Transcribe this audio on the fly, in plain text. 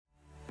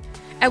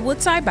At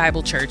Woodside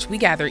Bible Church, we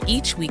gather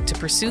each week to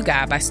pursue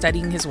God by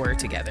studying His Word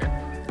together.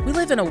 We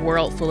live in a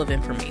world full of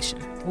information,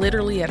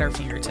 literally at our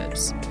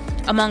fingertips.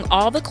 Among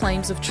all the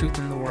claims of truth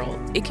in the world,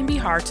 it can be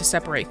hard to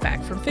separate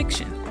fact from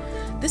fiction.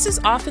 This is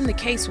often the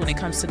case when it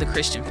comes to the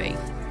Christian faith.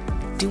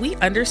 Do we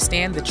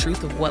understand the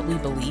truth of what we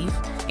believe,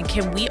 and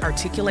can we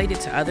articulate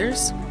it to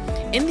others?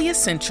 In the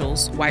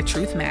Essentials, Why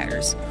Truth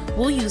Matters,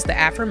 we'll use the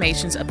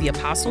affirmations of the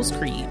Apostles'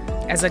 Creed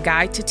as a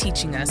guide to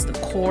teaching us the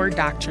core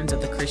doctrines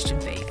of the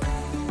Christian faith.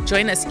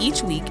 Join us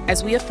each week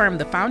as we affirm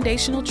the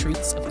foundational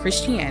truths of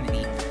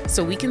Christianity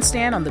so we can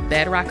stand on the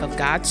bedrock of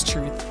God's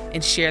truth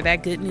and share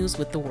that good news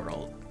with the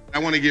world. I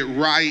want to get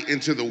right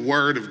into the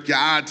Word of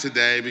God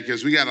today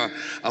because we got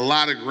a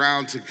lot of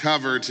ground to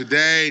cover.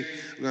 Today,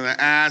 I'm going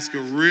to ask a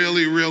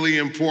really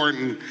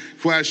important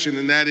question,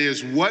 and that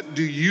is, what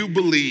do you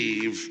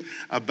believe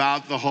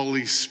about the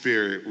Holy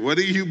Spirit? What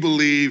do you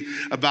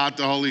believe about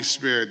the Holy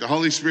Spirit? The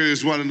Holy Spirit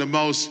is one of the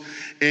most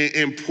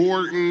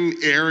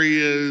important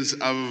areas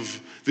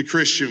of the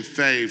Christian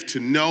faith. To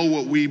know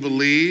what we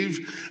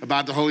believe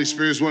about the Holy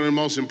Spirit is one of the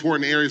most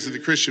important areas of the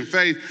Christian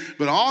faith,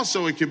 but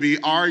also it can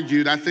be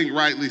argued, I think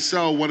rightly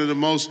so, one of the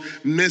most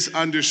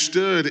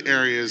misunderstood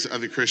areas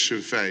of the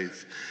Christian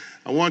faith.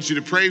 I want you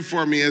to pray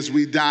for me as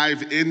we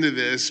dive into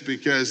this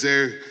because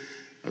I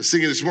was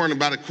thinking this morning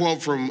about a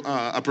quote from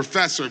a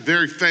professor, a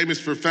very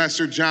famous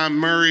professor, John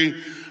Murray,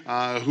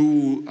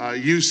 who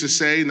used to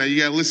say, now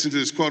you gotta listen to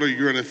this quote or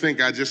you're gonna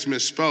think I just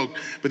misspoke,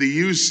 but he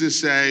used to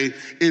say,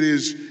 it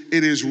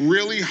is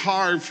really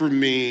hard for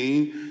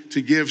me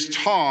to give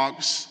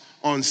talks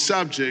on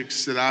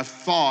subjects that I've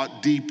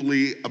thought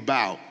deeply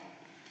about.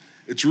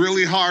 It's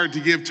really hard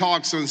to give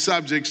talks on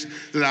subjects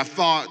that I've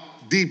thought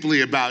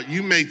deeply about.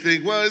 You may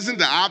think, well, isn't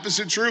the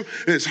opposite true?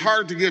 It's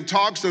hard to give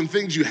talks on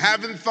things you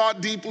haven't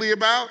thought deeply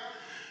about.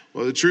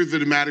 Well, the truth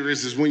of the matter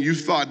is when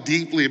you've thought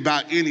deeply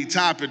about any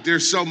topic,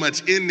 there's so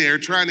much in there.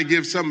 Trying to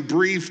give some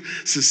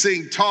brief,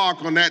 succinct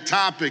talk on that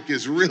topic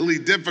is really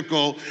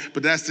difficult,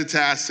 but that's the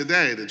task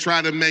today, to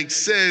try to make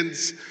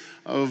sense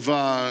of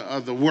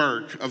the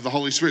work of the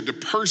Holy Spirit, the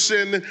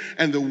person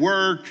and the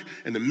work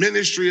and the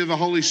ministry of the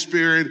Holy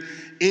Spirit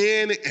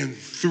in and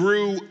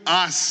through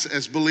us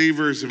as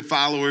believers and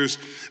followers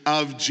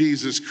of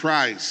Jesus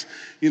Christ.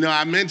 You know,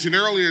 I mentioned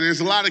earlier, there's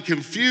a lot of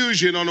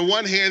confusion. On the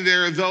one hand,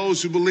 there are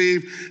those who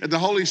believe that the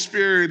Holy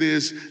Spirit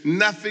is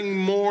nothing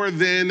more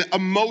than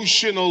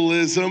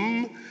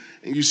emotionalism.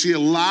 And you see a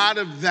lot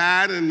of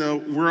that in the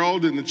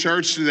world, in the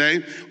church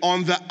today.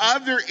 On the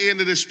other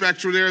end of the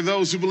spectrum, there are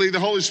those who believe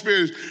the Holy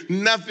Spirit is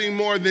nothing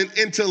more than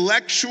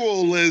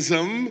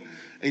intellectualism.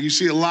 And you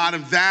see a lot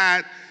of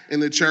that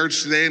in the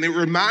church today. And it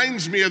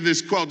reminds me of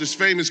this quote, this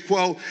famous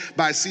quote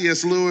by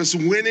C.S. Lewis.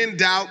 When in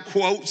doubt,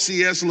 quote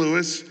C.S.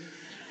 Lewis.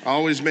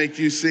 Always make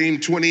you seem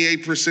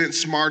 28%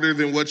 smarter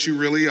than what you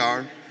really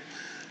are.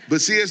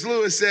 But C.S.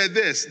 Lewis said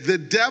this: the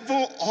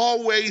devil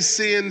always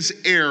sends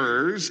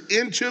errors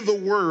into the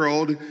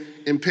world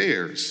in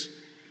pairs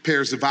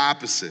of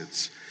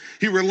opposites.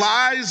 He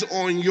relies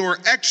on your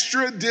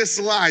extra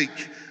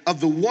dislike of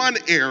the one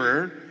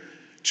error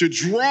to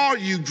draw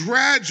you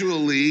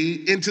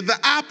gradually into the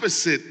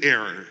opposite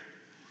error.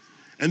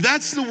 And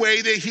that's the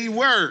way that he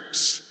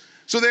works.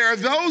 So there are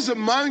those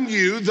among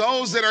you,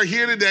 those that are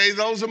here today,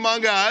 those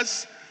among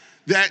us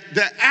that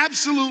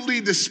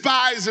absolutely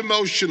despise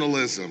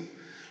emotionalism.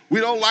 We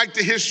don't like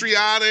the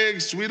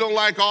histrionics. We don't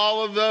like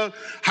all of the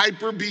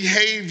hyper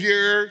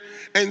behavior.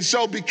 And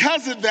so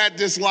because of that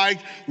dislike,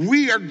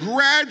 we are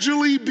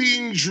gradually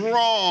being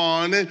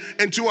drawn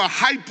into a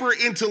hyper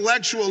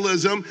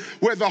intellectualism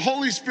where the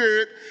Holy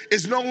Spirit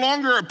is no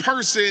longer a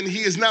person.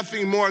 He is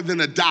nothing more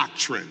than a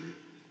doctrine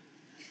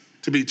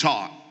to be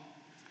taught.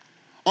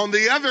 On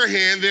the other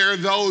hand, there are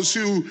those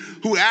who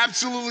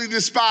absolutely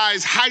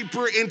despise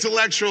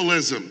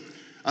hyper-intellectualism.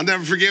 I'll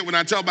never forget when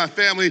I told my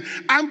family,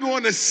 I'm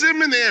going to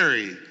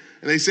seminary.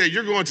 And they said,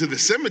 you're going to the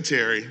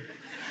cemetery.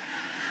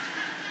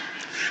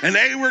 And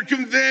they were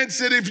convinced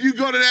that if you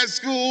go to that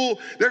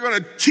school, they're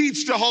going to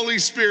teach the Holy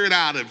Spirit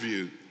out of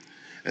you.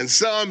 And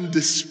some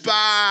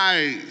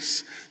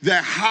despise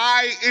that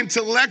high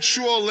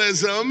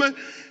intellectualism,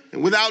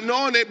 and without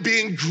knowing it,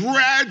 being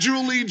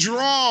gradually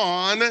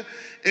drawn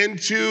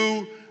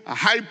into a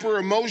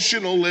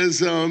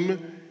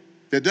hyper-emotionalism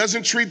that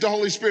doesn't treat the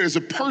Holy Spirit as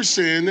a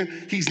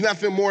person. He's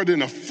nothing more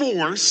than a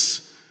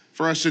force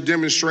for us to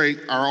demonstrate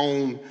our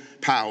own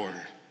power.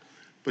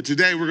 But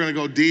today we're going to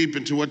go deep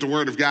into what the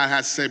Word of God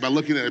has to say by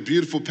looking at a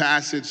beautiful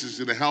passage that's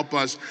going to help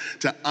us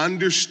to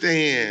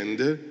understand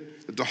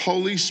that the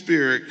Holy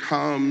Spirit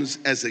comes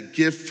as a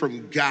gift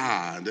from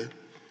God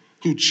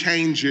who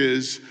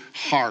changes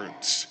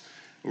hearts.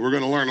 We're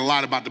going to learn a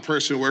lot about the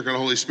person and work of the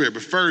Holy Spirit.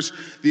 But first,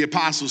 the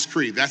Apostles'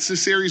 Creed. That's the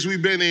series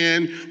we've been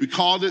in. We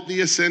called it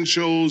The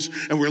Essentials,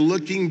 and we're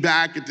looking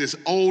back at this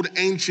old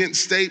ancient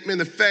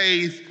statement of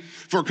faith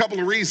for a couple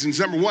of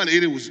reasons. Number one,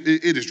 it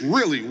is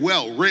really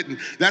well written.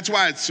 That's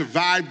why it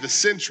survived the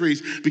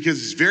centuries,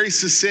 because it's very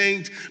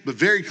succinct but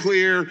very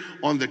clear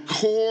on the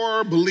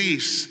core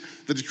beliefs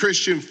that the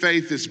Christian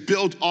faith is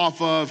built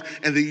off of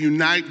and that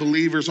unite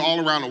believers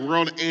all around the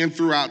world and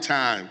throughout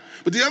time.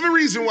 But the other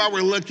reason why we're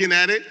looking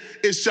at it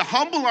is to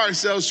humble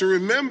ourselves to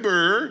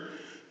remember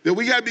that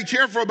we got to be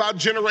careful about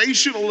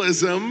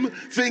generationalism,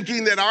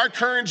 thinking that our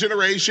current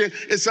generation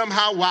is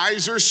somehow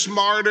wiser,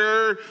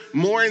 smarter,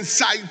 more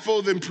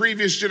insightful than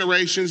previous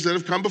generations that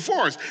have come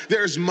before us.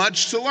 There's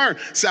much to learn.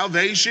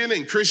 Salvation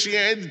and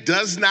Christianity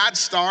does not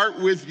start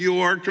with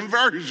your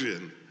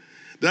conversion.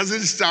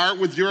 Doesn't start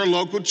with your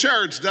local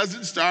church.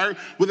 Doesn't start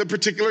with a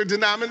particular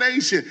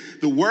denomination.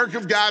 The work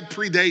of God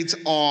predates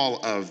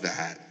all of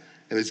that.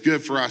 And it's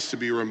good for us to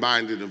be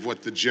reminded of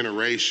what the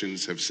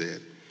generations have said.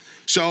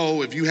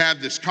 So if you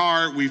have this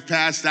card we've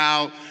passed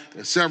out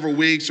several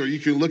weeks, or you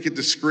can look at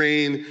the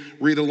screen,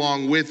 read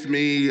along with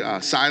me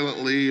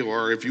silently,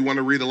 or if you want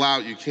to read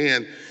aloud, you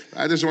can.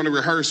 I just want to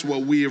rehearse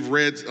what we have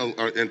read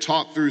and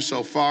talked through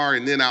so far,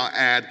 and then I'll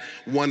add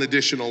one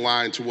additional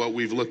line to what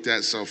we've looked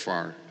at so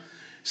far.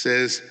 It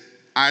says,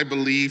 I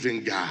believe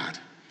in God,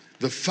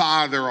 the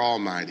Father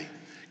Almighty,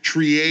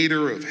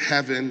 creator of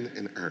heaven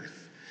and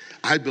earth.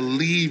 I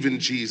believe in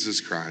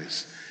Jesus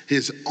Christ,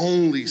 his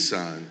only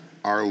Son,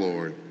 our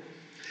Lord.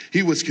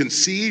 He was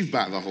conceived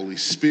by the Holy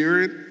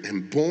Spirit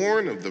and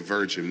born of the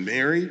Virgin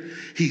Mary.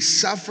 He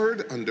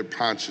suffered under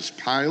Pontius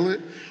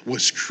Pilate,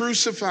 was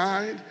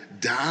crucified,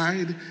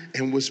 died,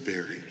 and was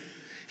buried.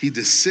 He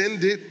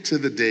descended to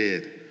the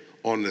dead.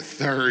 On the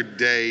third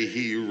day,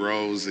 he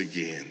rose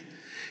again.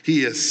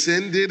 He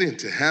ascended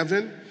into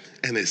heaven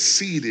and is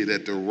seated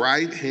at the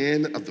right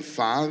hand of the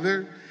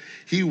Father.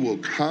 He will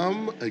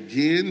come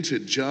again to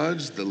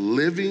judge the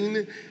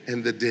living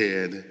and the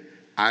dead.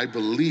 I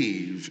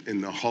believe in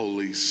the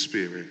Holy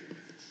Spirit.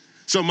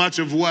 So much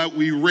of what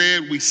we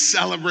read, we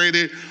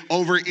celebrated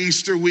over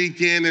Easter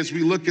weekend as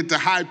we look at the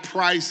high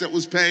price that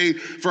was paid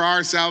for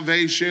our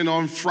salvation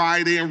on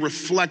Friday and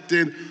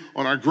reflected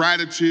on our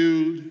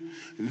gratitude.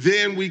 And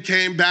then we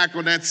came back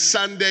on that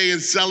Sunday and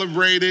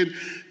celebrated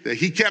that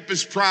he kept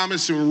his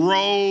promise and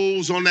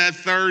rose on that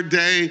third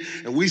day.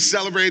 And we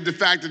celebrated the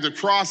fact that the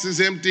cross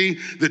is empty,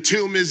 the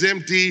tomb is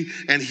empty,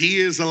 and he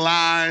is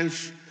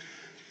alive.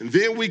 And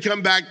then we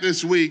come back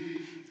this week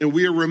and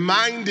we are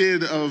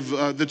reminded of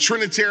the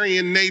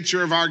Trinitarian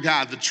nature of our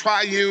God, the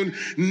triune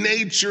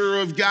nature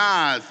of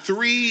God,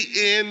 3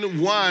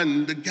 in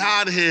 1, the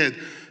Godhead.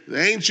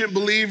 The ancient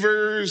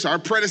believers, our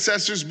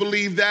predecessors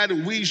believed that,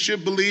 and we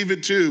should believe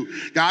it too.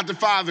 God the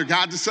Father,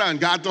 God the Son,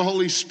 God the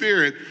Holy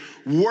Spirit,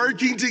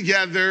 working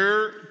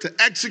together to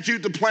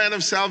execute the plan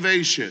of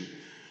salvation,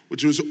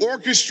 which was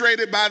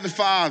orchestrated by the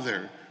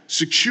Father,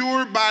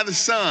 secured by the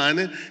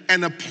Son,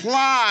 and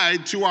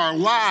applied to our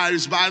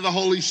lives by the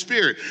Holy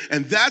Spirit.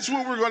 And that's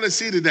what we're going to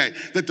see today,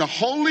 that the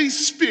Holy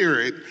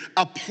Spirit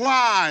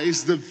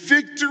applies the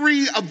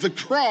victory of the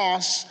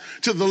cross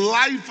to the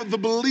life of the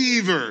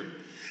believer.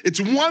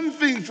 It's one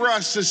thing for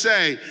us to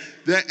say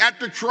that at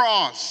the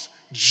cross,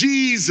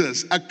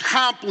 Jesus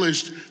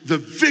accomplished the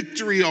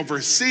victory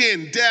over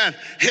sin, death,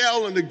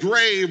 hell, and the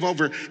grave,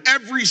 over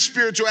every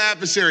spiritual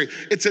adversary.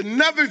 It's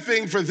another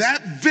thing for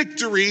that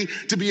victory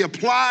to be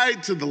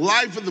applied to the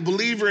life of the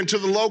believer and to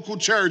the local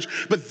church.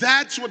 But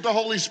that's what the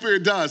Holy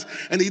Spirit does.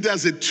 And he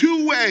does it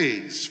 2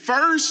 ways.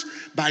 First,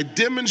 by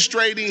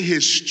demonstrating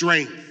his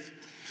strength.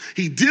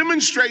 He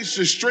demonstrates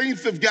the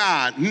strength of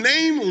God,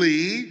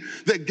 namely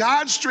that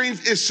God's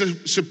strength is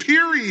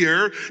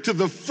superior to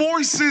the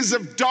forces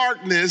of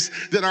darkness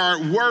that are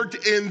at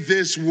work in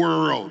this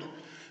world.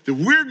 That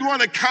we're going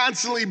to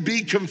constantly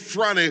be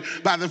confronted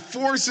by the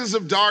forces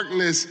of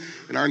darkness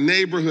in our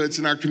neighborhoods,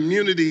 in our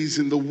communities,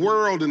 in the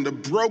world, and the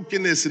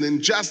brokenness and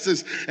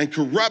injustice and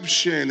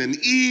corruption and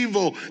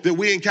evil that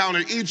we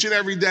encounter each and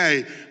every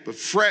day. But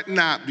fret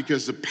not,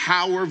 because the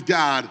power of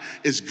God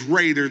is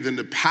greater than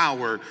the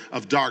power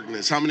of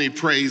darkness. How many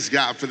praise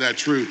God for that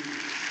truth?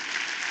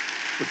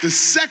 But the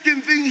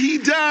second thing he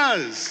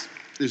does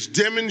is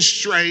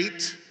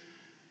demonstrate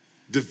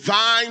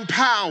divine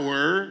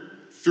power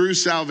through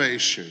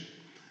salvation,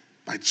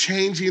 by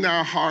changing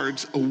our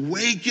hearts,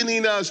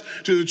 awakening us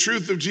to the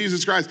truth of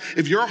Jesus Christ.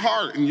 If your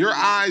heart and your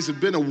eyes have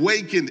been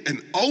awakened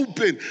and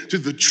open to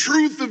the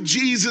truth of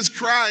Jesus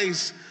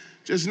Christ,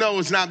 just know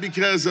it's not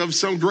because of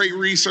some great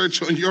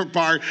research on your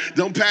part.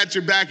 Don't pat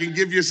your back and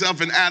give yourself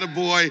an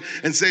attaboy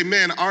and say,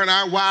 man, aren't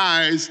I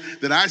wise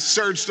that I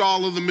searched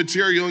all of the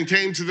material and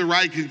came to the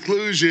right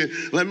conclusion?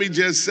 Let me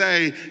just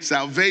say,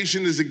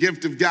 salvation is a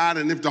gift of God,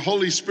 and if the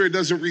Holy Spirit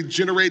doesn't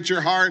regenerate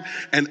your heart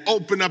and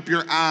open up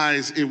your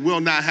eyes, it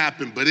will not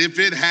happen. But if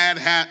it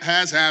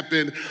has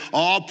happened,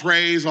 all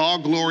praise, all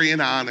glory,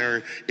 and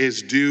honor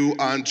is due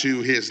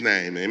unto his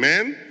name.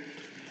 Amen?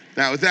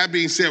 Now, with that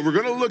being said, we're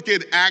going to look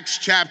at Acts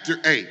chapter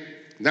 8.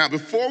 Now,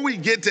 before we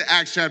get to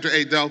Acts chapter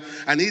 8, though,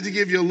 I need to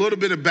give you a little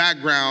bit of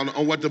background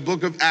on what the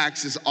book of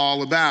Acts is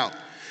all about.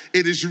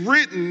 It is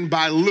written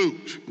by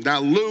Luke. Now,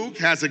 Luke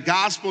has a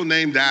gospel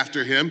named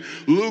after him.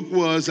 Luke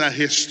was a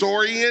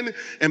historian,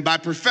 and by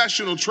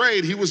professional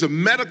trade, he was a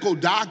medical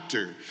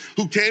doctor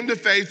who came to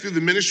faith through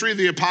the ministry of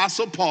the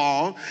Apostle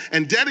Paul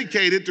and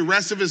dedicated the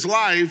rest of his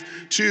life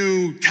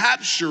to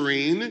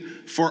capturing,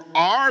 for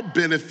our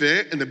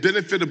benefit and the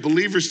benefit of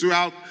believers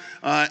throughout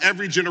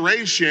every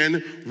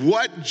generation,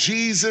 what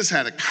Jesus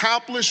had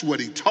accomplished, what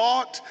he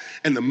taught,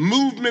 and the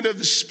movement of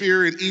the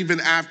Spirit even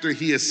after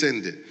he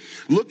ascended.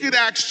 Look at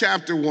Acts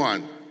chapter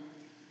 1.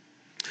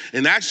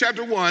 In Acts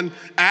chapter 1,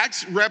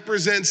 Acts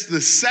represents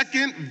the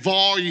second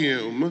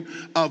volume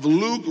of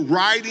Luke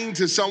writing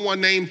to someone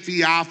named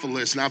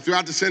Theophilus. Now,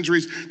 throughout the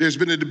centuries, there's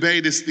been a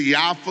debate, is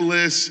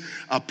Theophilus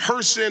a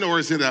person or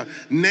is it a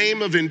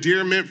name of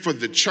endearment for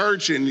the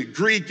church? In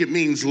Greek, it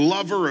means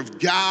lover of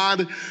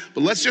God.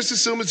 But let's just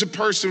assume it's a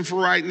person for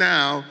right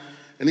now.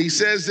 And he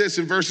says this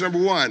in verse number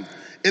 1.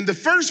 In the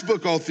first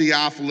book, O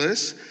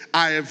Theophilus,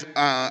 I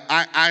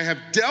have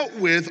dealt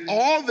with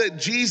all that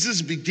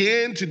Jesus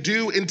began to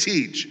do and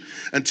teach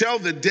until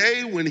the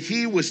day when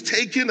he was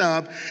taken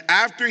up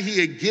after he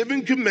had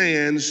given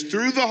commands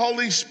through the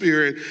Holy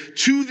Spirit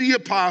to the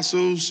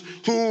apostles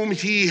whom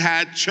he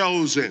had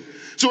chosen.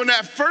 So in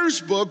that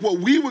first book, what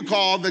we would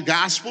call the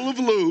Gospel of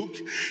Luke,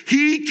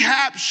 he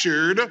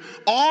captured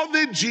all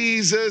that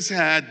Jesus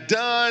had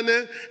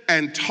done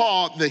and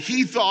taught that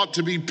he thought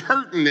to be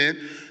pertinent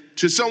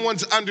to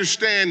someone's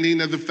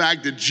understanding of the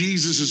fact that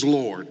Jesus is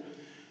Lord,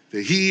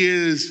 that he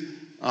is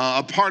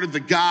a part of the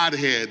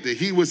Godhead, that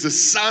he was the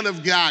Son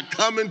of God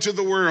coming to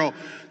the world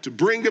to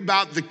bring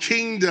about the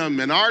kingdom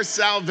and our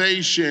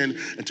salvation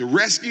and to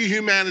rescue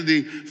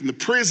humanity from the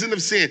prison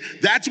of sin.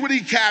 That's what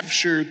he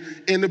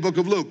captured in the book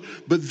of Luke.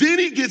 But then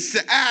he gets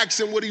to Acts,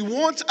 and what he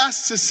wants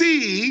us to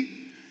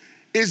see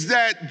is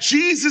that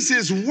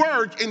Jesus'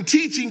 work and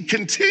teaching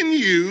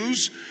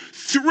continues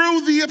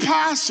through the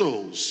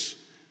apostles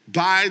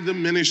by the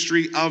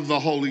ministry of the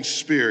Holy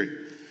Spirit.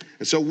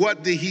 And so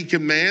what did he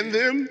command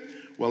them?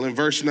 Well, in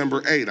verse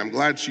number 8, I'm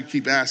glad you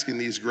keep asking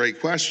these great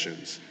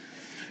questions.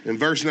 In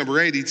verse number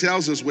 8, he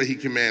tells us what he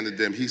commanded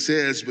them. He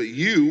says, but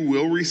you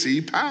will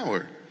receive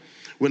power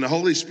when the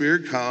Holy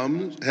Spirit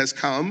has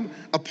come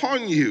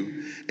upon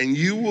you, and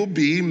you will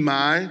be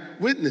my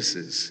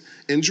witnesses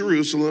in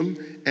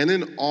Jerusalem and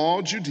in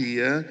all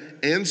Judea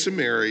and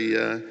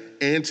Samaria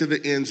and to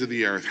the ends of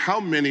the earth.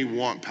 How many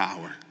want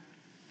power?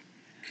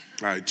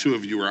 All right, 2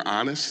 of you are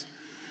honest.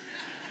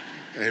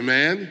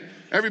 Amen.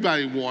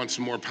 Everybody wants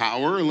more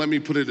power. And let me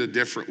put it a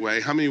different way.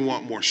 How many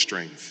want more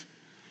strength?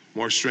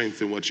 More strength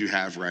than what you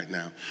have right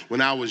now. When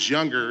I was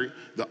younger,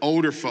 the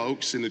older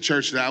folks in the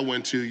church that I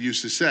went to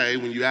used to say,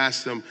 when you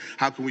asked them,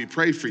 how can we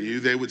pray for you?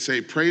 They would say,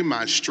 pray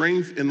my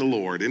strength in the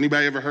Lord.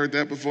 Anybody ever heard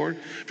that before?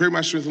 Pray my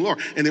strength in the Lord.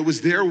 And it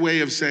was their way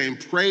of saying,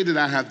 pray that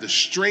I have the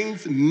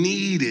strength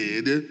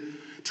needed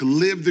to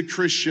live the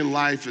Christian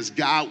life as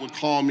God would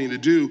call me to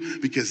do,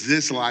 because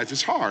this life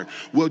is hard.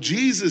 Well,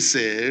 Jesus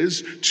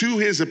says to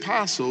his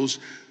apostles,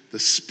 the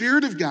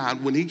Spirit of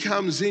God, when he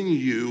comes in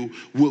you,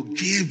 will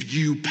give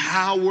you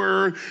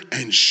power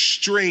and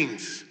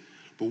strength.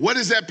 But what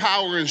is that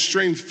power and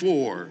strength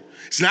for?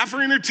 It's not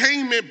for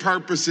entertainment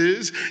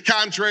purposes,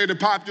 contrary to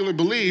popular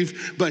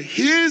belief, but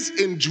his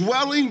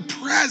indwelling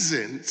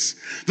presence,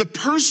 the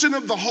person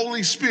of the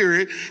Holy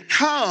Spirit,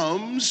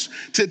 comes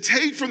to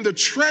take from the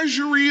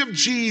treasury of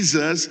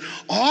Jesus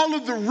all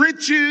of the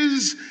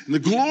riches and the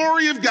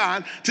glory of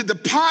God to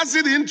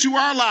deposit into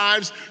our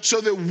lives so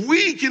that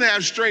we can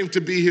have strength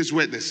to be his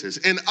witnesses.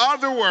 In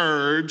other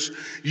words,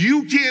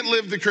 you can't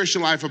live the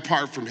Christian life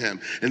apart from him.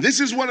 And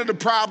this is one of the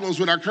problems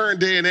with our current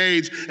day and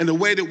age and the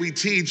way that we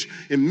teach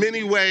in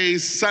many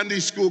ways, Sunday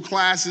school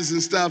classes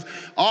and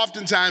stuff.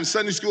 Oftentimes,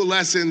 Sunday school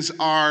lessons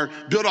are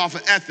built off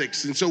of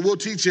ethics. And so we'll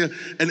teach you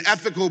an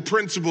ethical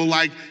principle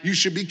like you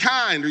should be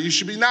kind, or you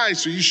should be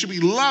nice, or you should be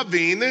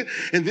loving.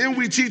 And then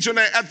we teach on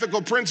that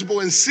ethical principle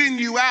and send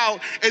you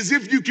out as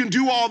if you can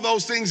do all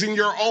those things in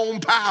your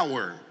own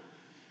power.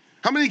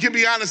 How many can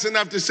be honest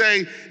enough to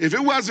say, if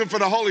it wasn't for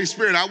the Holy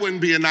Spirit, I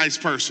wouldn't be a nice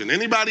person?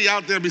 Anybody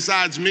out there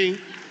besides me?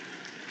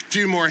 A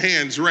few more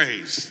hands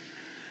raised,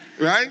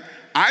 right?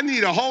 I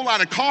need a whole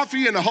lot of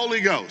coffee and the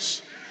Holy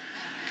Ghost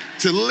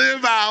to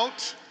live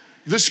out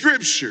the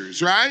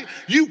scriptures, right?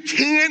 You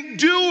can't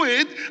do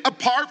it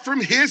apart from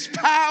his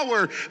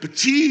power. But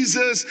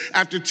Jesus,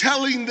 after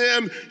telling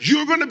them,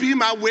 you're going to be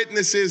my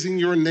witnesses in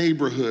your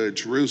neighborhood,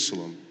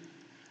 Jerusalem,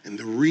 in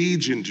the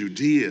region,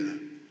 Judea,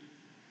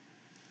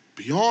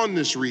 beyond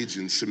this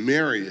region,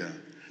 Samaria,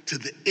 to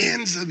the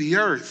ends of the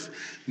earth.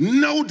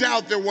 No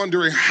doubt they're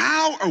wondering,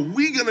 how are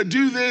we going to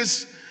do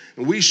this?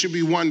 And we should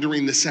be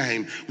wondering the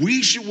same.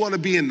 We should want to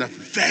be in the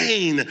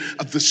vein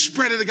of the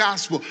spread of the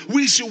gospel.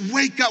 We should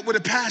wake up with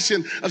a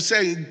passion of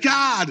saying,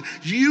 God,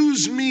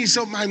 use me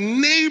so my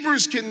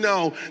neighbors can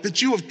know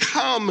that you have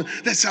come,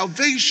 that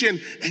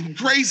salvation and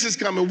grace has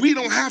come. And we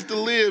don't have to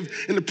live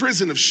in the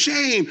prison of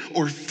shame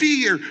or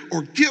fear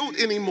or guilt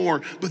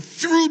anymore. But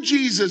through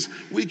Jesus,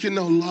 we can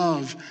know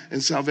love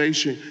and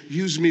salvation.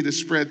 Use me to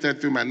spread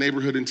that through my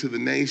neighborhood into the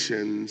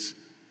nations.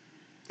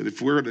 But if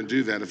we're going to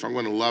do that, if I'm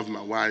going to love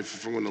my wife,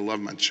 if I'm going to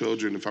love my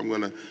children, if I'm going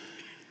to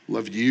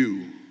love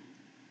you,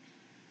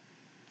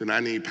 then I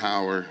need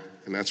power,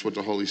 and that's what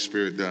the Holy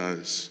Spirit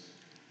does.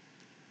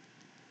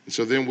 And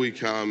so then we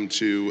come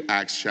to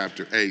Acts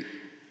chapter 8.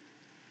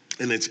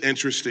 And it's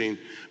interesting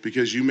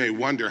because you may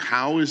wonder,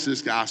 how is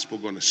this gospel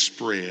going to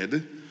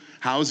spread?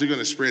 How is it going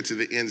to spread to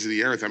the ends of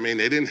the earth? I mean,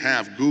 they didn't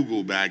have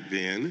Google back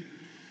then.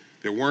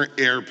 There weren't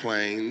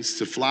airplanes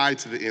to fly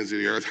to the ends of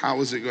the earth. How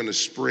is it going to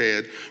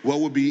spread? What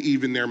would be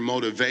even their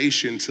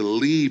motivation to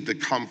leave the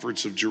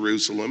comforts of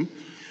Jerusalem?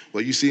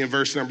 Well, you see in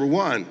verse number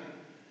 1,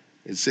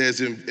 it says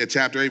in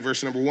chapter 8,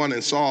 verse number 1,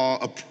 and Saul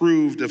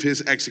approved of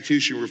his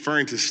execution,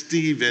 referring to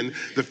Stephen,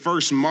 the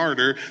first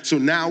martyr. So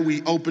now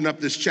we open up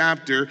this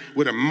chapter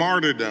with a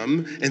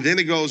martyrdom. And then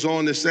it goes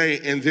on to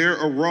say, and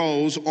there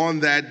arose on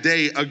that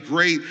day a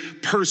great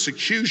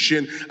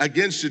persecution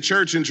against the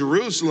church in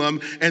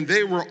Jerusalem, and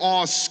they were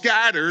all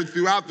scattered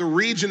throughout the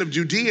region of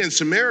Judea and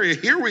Samaria.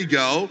 Here we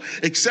go.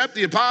 Except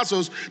the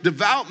apostles,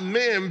 devout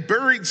men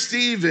buried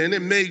Stephen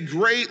and made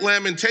great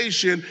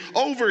lamentation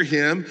over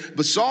him.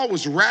 But Saul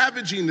was ravaging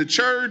the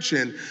church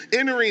and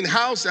entering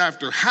house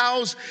after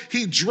house.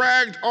 He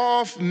dragged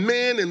off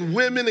men and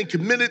women and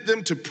committed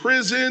them to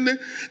prison.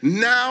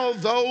 Now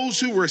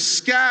those who were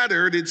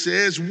scattered, it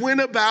says,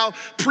 went about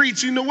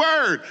preaching the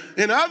word.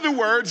 In other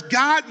words,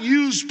 God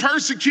used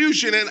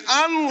persecution, an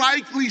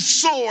unlikely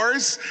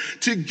source,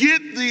 to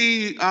get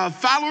the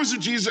followers of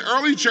Jesus,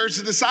 early church,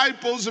 the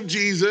disciples of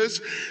Jesus,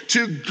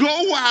 to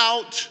go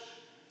out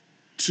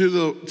to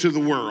the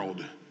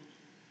world.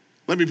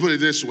 Let me put it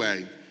this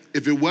way.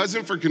 If it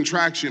wasn't for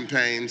contraction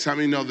pains, how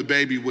many know the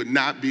baby would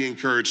not be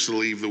encouraged to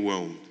leave the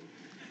womb?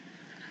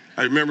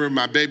 I remember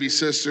my baby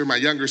sister, my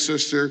younger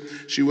sister,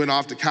 she went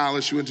off to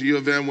college. She went to U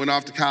of M, went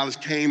off to college,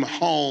 came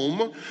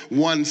home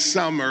one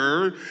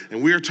summer,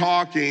 and we were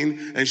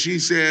talking, and she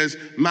says,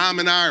 Mom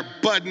and I are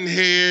butting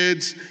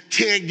heads,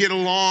 can't get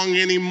along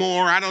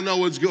anymore. I don't know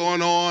what's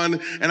going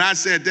on. And I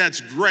said, that's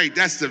great.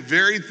 That's the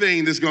very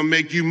thing that's going to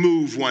make you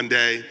move one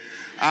day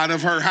out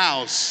of her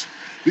house.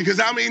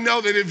 Because how many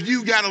know that if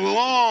you got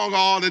along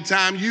all the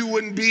time, you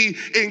wouldn't be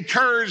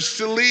encouraged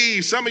to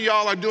leave? Some of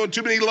y'all are doing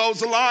too many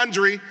loads of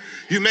laundry.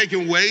 You're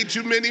making way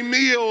too many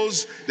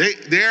meals.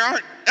 They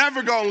aren't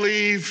ever going to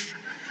leave.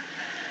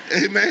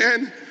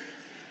 Amen.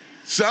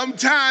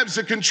 Sometimes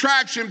the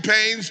contraction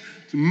pains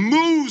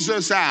moves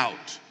us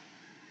out.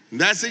 And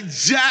that's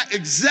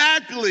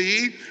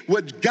exactly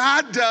what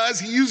God does.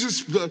 He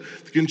uses the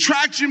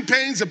contraction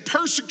pains of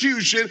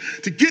persecution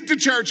to get the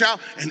church out.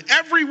 And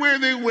everywhere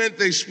they went,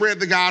 they spread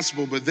the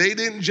gospel. But they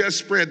didn't just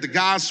spread the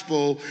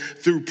gospel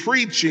through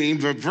preaching.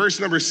 But verse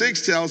number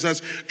 6 tells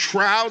us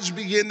crowds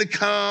begin to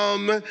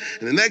come. And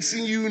the next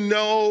thing you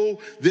know,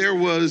 there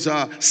was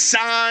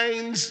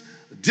signs,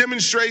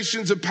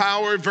 demonstrations of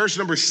power. Verse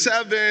number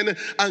 7,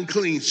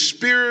 unclean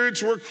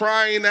spirits were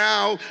crying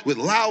out with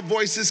loud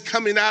voices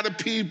coming out of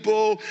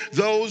people.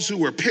 Those who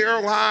were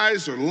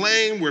paralyzed or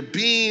lame were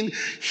being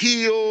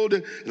healed.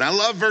 And I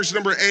love verse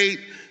number 8.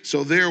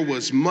 So there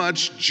was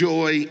much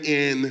joy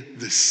in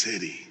the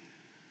city.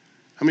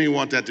 How many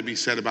want that to be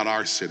said about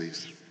our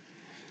cities?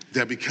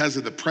 That because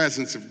of the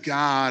presence of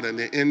God and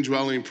the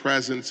indwelling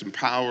presence and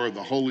power of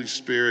the Holy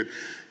Spirit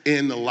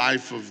in the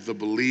life of the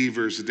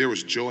believers, there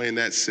was joy in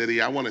that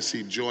city. I want to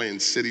see joy in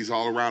cities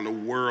all around the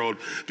world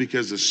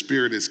because the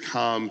Spirit has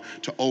come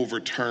to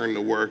overturn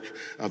the work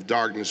of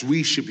darkness.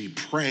 We should be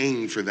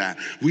praying for that.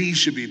 We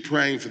should be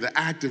praying for the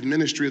active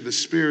ministry of the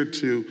Spirit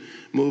to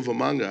move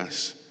among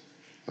us.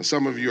 Now,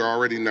 some of you are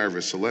already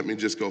nervous, so let me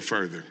just go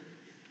further.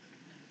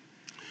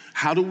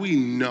 How do we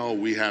know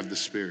we have the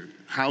Spirit?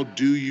 How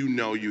do you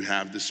know you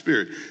have the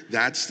Spirit?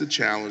 That's the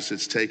challenge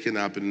that's taken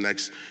up in the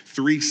next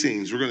 3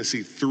 scenes. We're going to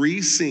see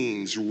 3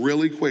 scenes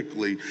really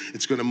quickly.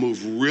 It's going to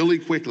move really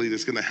quickly.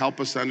 That's going to help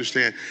us to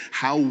understand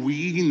how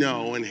we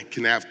know and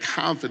can have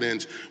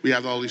confidence we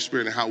have the Holy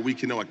Spirit, and how we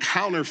can know a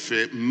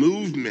counterfeit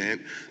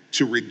movement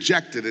to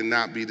reject it and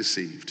not be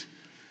deceived.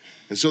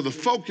 And so the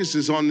focus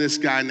is on this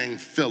guy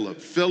named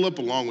Philip. Philip,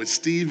 along with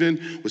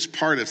Stephen, was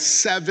part of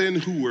 7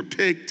 who were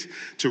picked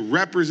to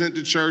represent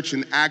the church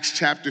in Acts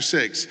chapter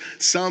 6.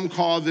 Some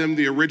call them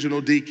the original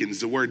deacons.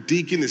 The word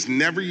deacon is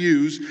never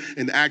used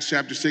in Acts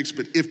chapter 6,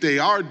 but if they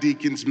are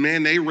deacons,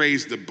 man, they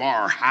raised the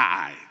bar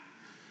high.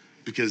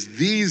 Because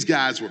these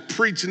guys were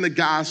preaching the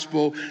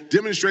gospel,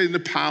 demonstrating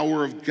the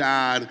power of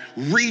God,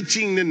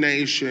 reaching the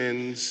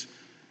nations.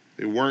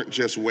 They weren't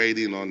just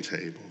waiting on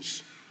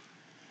tables.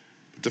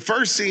 The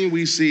first scene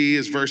we see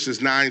is verses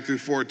 9 through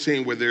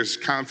 14, where there's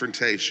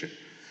confrontation.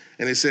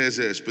 And it says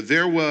this, but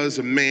there was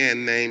a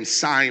man named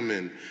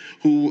Simon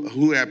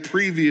who had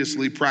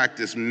previously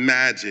practiced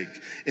magic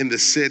in the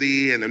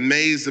city and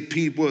amazed the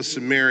people of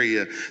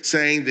Samaria,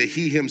 saying that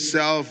he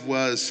himself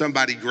was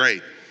somebody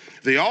great.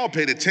 They all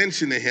paid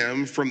attention to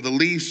him, from the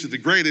least to the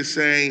greatest,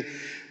 saying,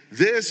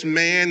 this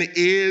man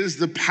is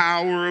the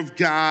power of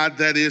God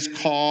that is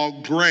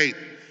called great.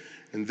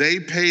 And they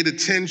paid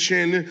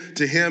attention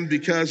to him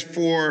because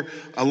for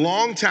a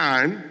long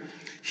time,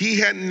 He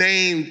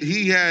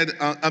had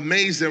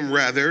amazed them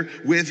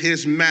with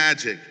his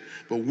magic.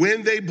 But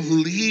when they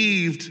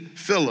believed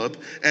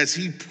Philip as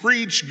he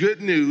preached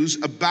good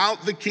news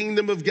about the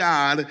kingdom of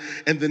God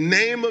and the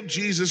name of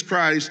Jesus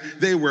Christ,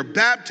 they were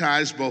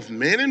baptized, both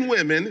men and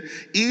women.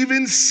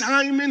 Even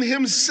Simon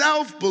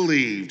himself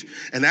believed.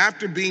 And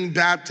after being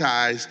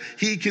baptized,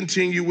 he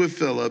continued with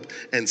Philip,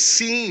 and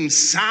seeing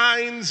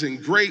signs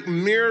and great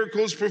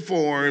miracles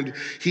performed,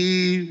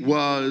 he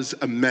was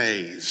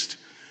amazed.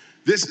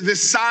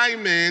 This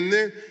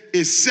Simon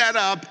is set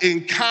up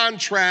in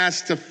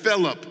contrast to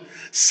Philip.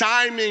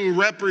 Simon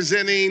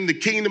representing the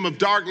kingdom of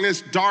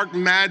darkness, dark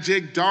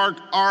magic, dark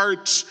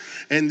arts,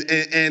 and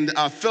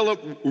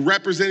Philip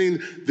representing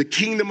the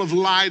kingdom of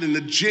light and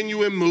the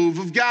genuine move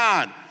of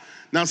God.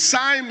 Now,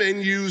 Simon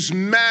used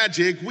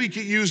magic. We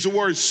could use the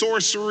word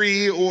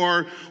sorcery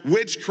or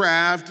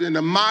witchcraft. In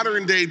a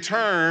modern day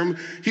term,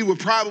 he would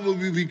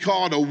probably be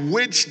called a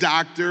witch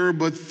doctor,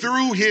 but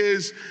through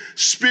his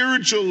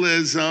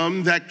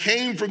spiritualism that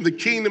came from the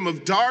kingdom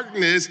of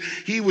darkness,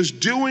 he was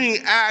doing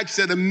acts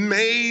that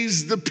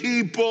amazed the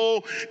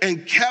people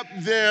and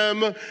kept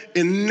them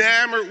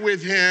enamored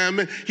with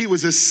him. He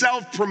was a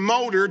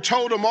self-promoter,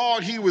 told them all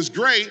he was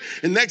great,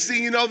 and next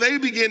thing you know, they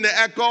begin to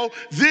echo,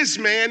 this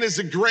man is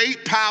a great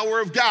power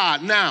of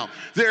God. Now,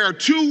 there are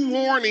two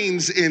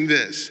warnings in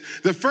this.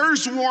 The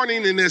first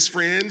warning in this,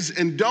 friends,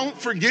 and don't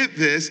forget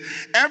this,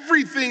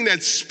 everything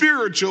that's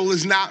spiritual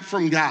is not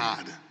from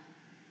God.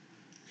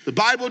 The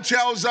Bible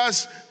tells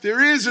us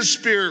there is a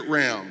spirit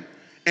realm.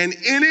 And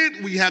in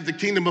it, we have the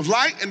kingdom of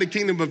light and the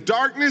kingdom of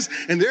darkness.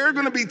 And there are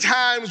going to be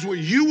times where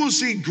you will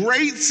see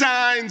great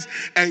signs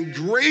and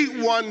great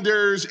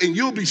wonders, and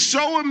you'll be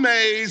so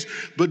amazed.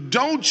 But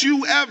don't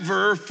you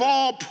ever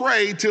fall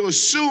prey to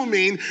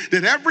assuming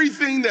that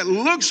everything that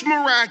looks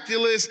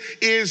miraculous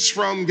is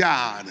from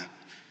God.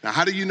 Now,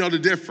 how do you know the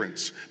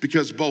difference?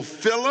 Because both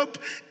Philip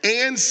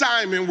and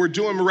Simon were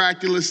doing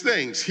miraculous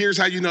things. Here's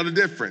how you know the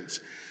difference.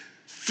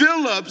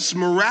 Philip's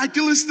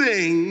miraculous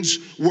things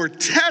were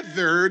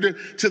tethered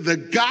to the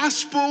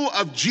gospel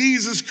of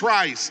Jesus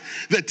Christ,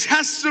 the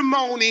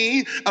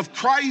testimony of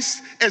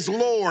Christ as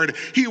Lord.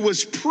 He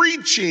was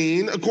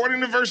preaching,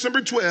 according to verse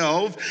number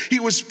 12, he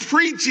was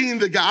preaching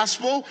the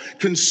gospel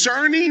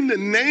concerning the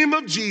name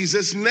of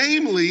Jesus,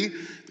 namely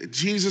that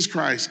Jesus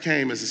Christ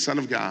came as the Son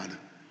of God,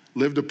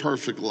 lived a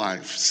perfect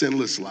life,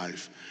 sinless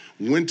life,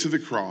 went to the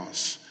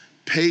cross,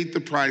 paid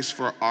the price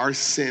for our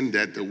sin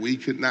debt that we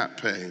could not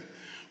pay,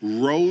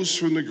 rose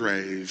from the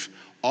grave,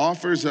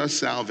 offers us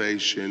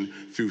salvation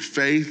through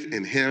faith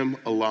in him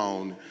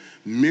alone.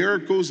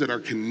 Miracles that are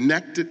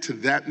connected to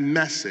that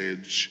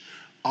message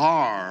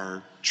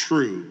are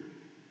true.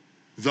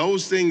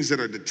 Those things that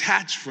are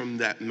detached from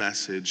that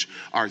message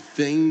are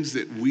things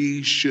that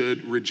we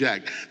should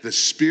reject. The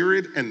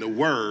Spirit and the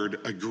Word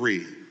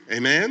agree.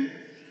 Amen?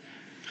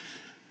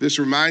 This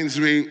reminds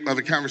me of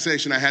a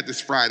conversation I had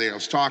this Friday. I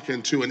was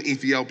talking to an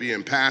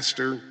Ethiopian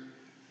pastor,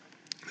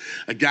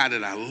 a guy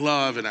that I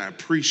love and I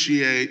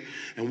appreciate,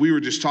 and we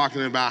were just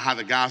talking about how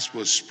the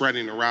gospel is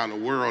spreading around the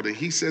world, and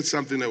he said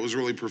something that was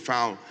really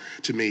profound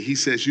to me. He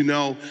says, you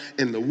know,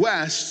 in the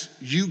West,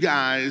 you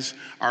guys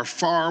are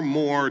far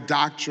more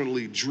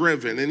doctrinally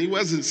driven, and he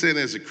wasn't saying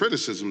it as a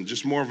criticism,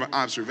 just more of an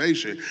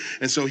observation.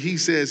 And so he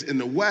says, in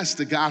the West,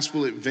 the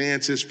gospel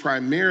advances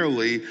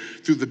primarily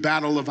through the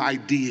battle of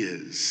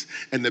ideas,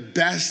 and the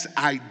best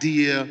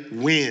idea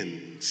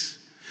wins.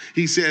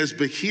 He says,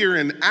 but here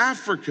in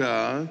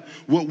Africa,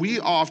 what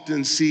we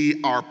often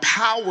see are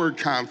power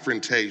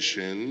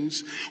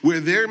confrontations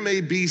where there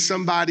may be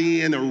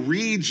somebody in a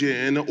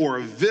region or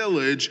a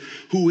village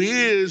who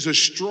is a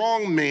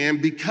strong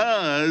man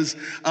because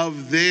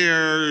of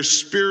their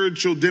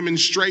spiritual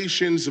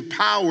demonstrations of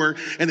power.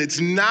 And it's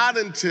not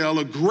until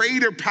a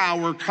greater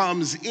power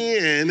comes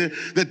in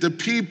that the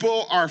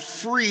people are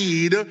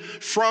freed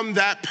from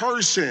that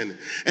person.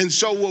 And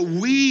so what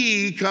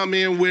we come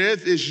in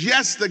with is,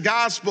 yes, the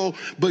gospel,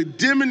 but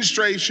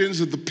demonstrations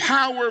of the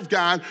power of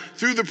God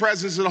through the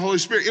presence of the Holy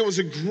Spirit. It was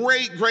a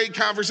great, great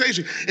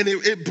conversation. And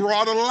it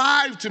brought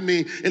alive to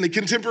me in a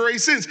contemporary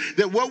sense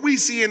that what we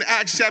see in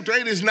Acts chapter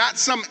 8 is not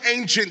some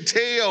ancient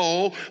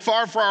tale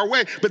far, far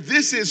away, but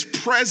this is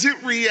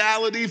present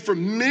reality for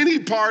many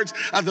parts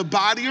of the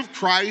body of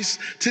Christ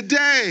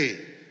today.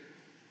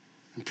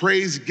 And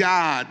praise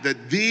God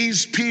that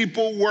these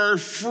people were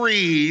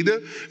freed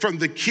from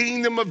the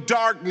kingdom of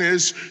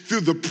darkness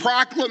through the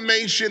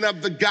proclamation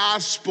of the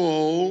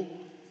gospel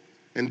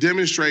and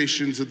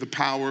demonstrations of the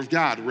power of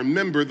God.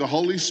 Remember, the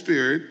Holy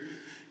Spirit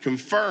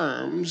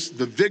confirms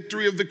the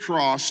victory of the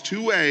cross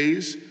two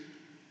ways: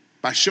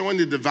 by showing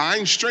the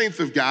divine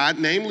strength of God,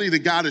 namely that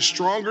God is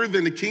stronger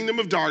than the kingdom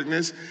of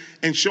darkness,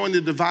 and showing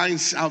the divine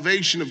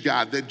salvation of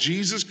God, that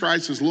Jesus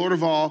Christ is Lord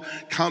of all,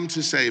 come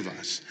to save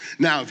us.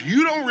 Now, if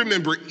you don't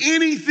remember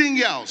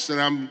anything else that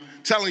I'm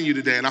telling you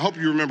today, and I hope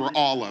you remember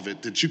all of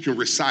it, that you can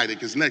recite it,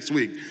 because next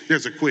week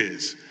there's a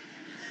quiz.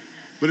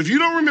 But if you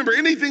don't remember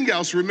anything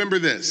else, remember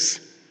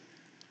this: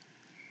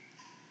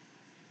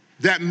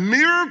 that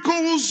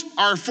miracles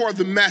are for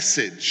the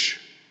message.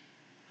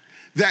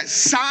 that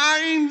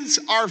signs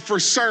are for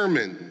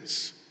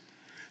sermons,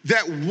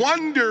 that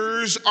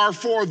wonders are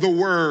for the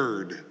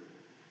word,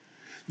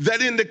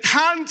 that in the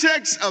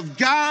context of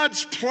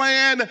God's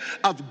plan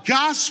of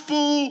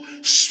gospel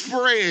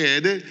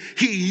spread,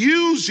 he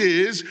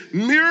uses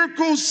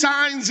miracles,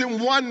 signs,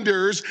 and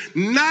wonders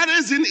not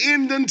as an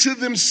end unto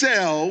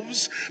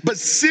themselves, but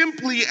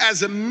simply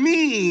as a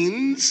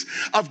means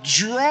of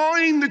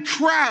drawing the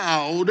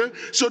crowd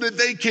so that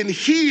they can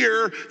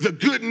hear the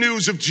good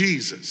news of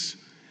Jesus.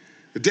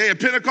 The day of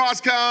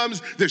Pentecost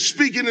comes, they're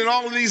speaking in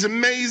all of these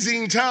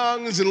amazing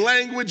tongues and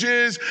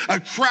languages. A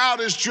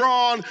crowd is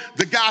drawn,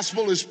 the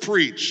gospel is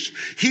preached.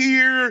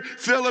 Here,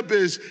 Philip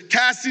is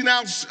casting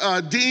out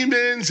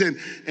demons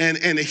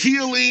and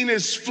healing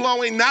is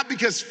flowing, not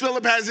because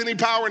Philip has any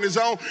power in his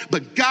own,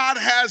 but God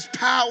has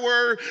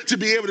power to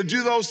be able to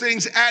do those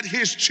things at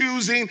his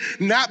choosing,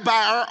 not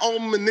by our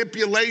own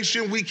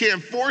manipulation. We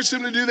can't force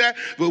him to do that,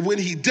 but when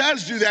he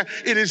does do that,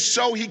 it is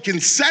so he can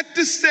set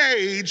the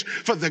stage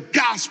for the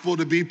gospel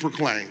to be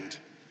proclaimed.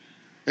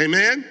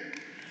 Amen?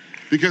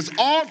 Because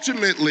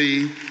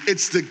ultimately,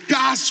 it's the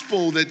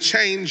gospel that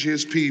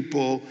changes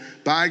people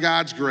by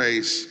God's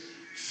grace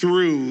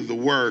through the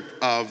work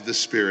of the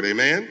Spirit.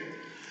 Amen?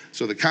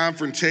 So the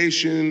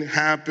confrontation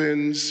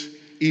happens,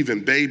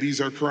 even babies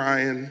are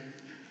crying.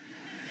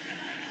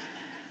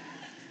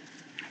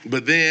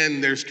 But then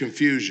there's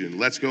confusion.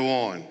 Let's go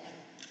on.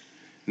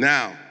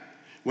 Now,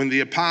 when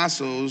the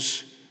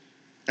apostles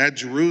at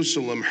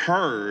Jerusalem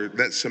heard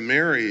that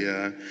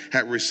Samaria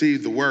had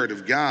received the word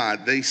of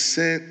God, they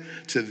sent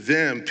to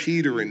them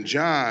Peter and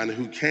John,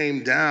 who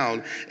came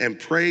down and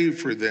prayed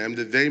for them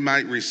that they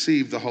might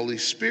receive the Holy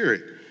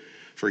Spirit.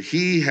 For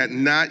he had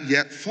not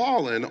yet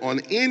fallen on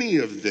any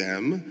of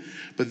them,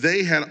 but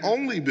they had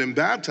only been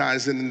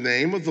baptized in the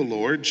name of the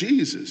Lord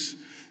Jesus.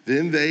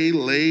 Then they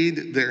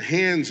laid their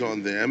hands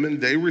on them and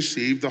they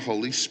received the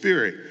Holy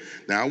Spirit.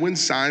 Now when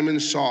Simon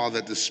saw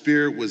that the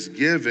Spirit was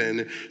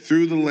given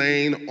through the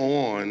laying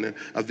on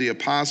of the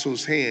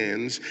apostles'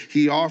 hands,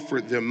 he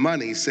offered them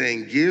money,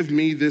 saying, "Give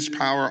me this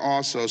power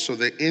also, so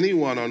that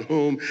anyone on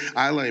whom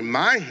I lay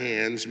my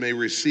hands may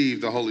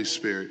receive the Holy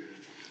Spirit."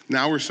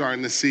 Now we're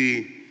starting to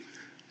see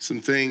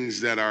some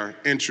things that are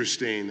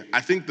interesting.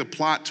 I think the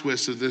plot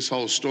twist of this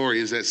whole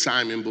story is that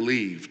Simon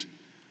believed.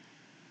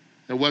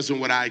 It wasn't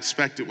what I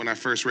expected when I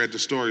first read the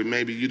story.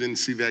 Maybe you didn't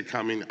see that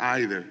coming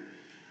either.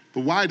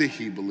 But why did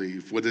he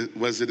believe?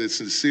 Was it a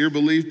sincere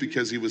belief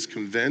because he was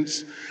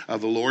convinced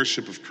of the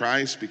lordship of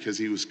Christ, because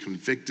he was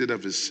convicted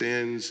of his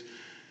sins,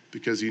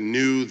 because he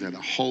knew that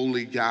a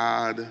holy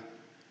God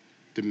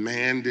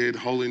demanded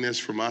holiness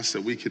from us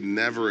that we could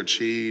never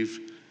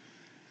achieve,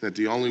 that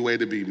the only way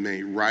to be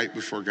made right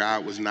before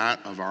God was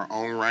not of our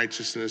own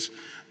righteousness,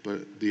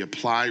 but the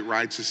applied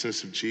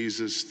righteousness of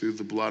Jesus through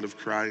the blood of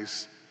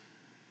Christ?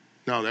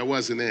 No, that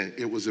wasn't it.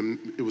 It was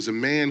a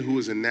man who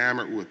was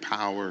enamored with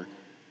power,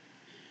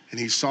 and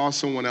he saw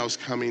someone else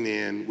coming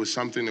in with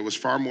something that was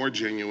far more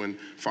genuine,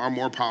 far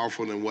more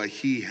powerful than what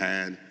he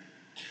had,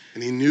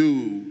 and he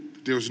knew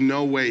there was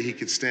no way he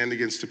could stand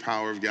against the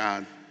power of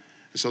God.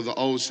 And so the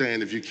old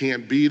saying, if you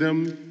can't beat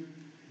him,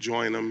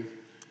 join him.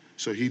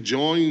 So he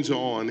joins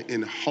on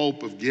in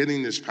hope of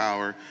getting this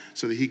power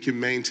so that he can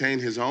maintain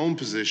his own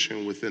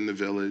position within the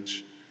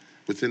village,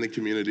 within the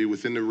community,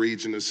 within the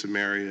region of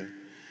Samaria.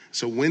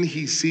 So when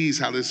he sees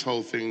how this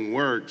whole thing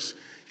works,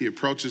 he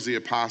approaches the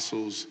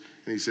apostles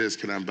and he says,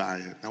 "Can I buy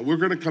it?" Now we're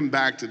going to come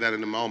back to that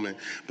in a moment,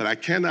 but I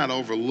cannot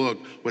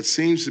overlook what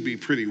seems to be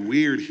pretty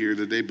weird here,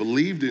 that they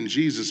believed in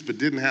Jesus but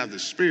didn't have the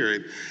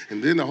Spirit,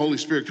 and then the Holy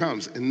Spirit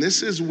comes. And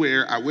this is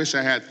where I wish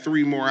I had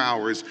 3 more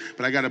hours,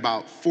 but I got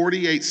about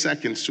 48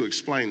 seconds to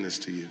explain this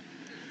to you.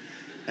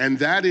 And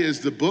that is,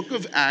 the book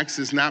of Acts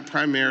is not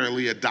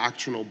primarily a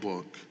doctrinal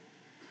book.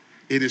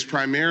 It is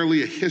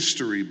primarily a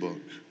history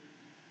book.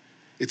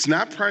 It's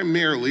not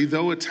primarily,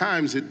 though at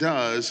times it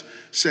does,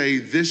 say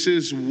this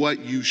is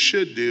what you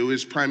should do.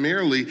 It's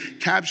primarily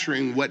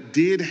capturing what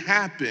did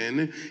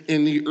happen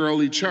in the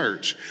early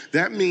church.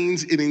 That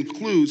means it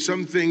includes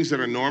some things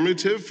that are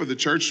normative for the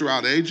church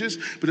throughout ages,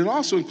 but it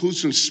also includes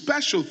some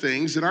special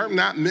things that are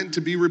not meant to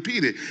be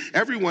repeated.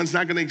 Everyone's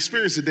not going to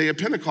experience the day of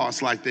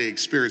Pentecost like they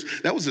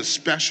experienced. That was a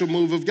special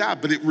move of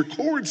God, but it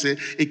records it,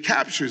 it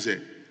captures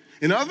it.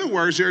 In other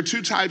words, there are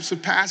 2 types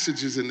of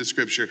passages in the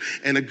scripture,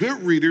 and a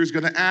good reader is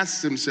going to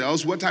ask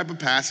themselves, what type of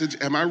passage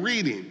am I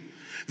reading?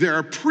 There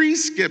are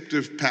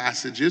prescriptive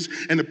passages,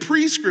 and a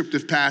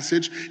prescriptive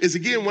passage is,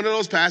 again, one of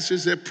those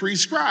passages that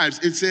prescribes.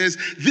 It says,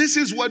 this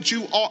is what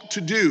you ought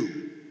to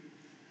do.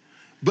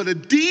 But a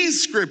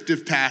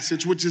descriptive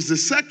passage, which is the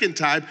second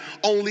type,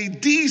 only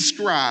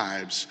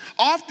describes.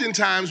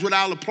 Oftentimes,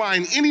 without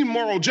applying any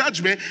moral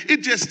judgment,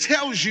 it just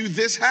tells you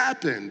this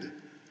happened.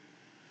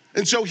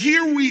 And so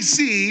here we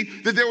see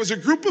that there was a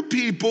group of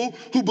people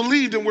who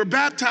believed and were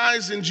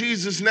baptized in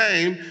Jesus'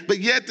 name, but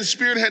yet the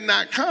Spirit had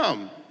not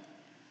come.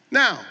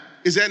 Now,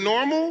 is that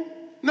normal?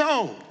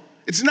 No.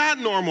 It's not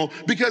normal,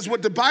 because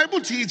what the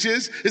Bible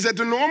teaches is that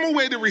the normal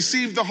way to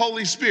receive the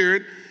Holy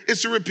Spirit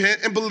is to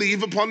repent and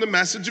believe upon the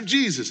message of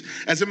Jesus.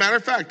 As a matter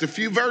of fact, a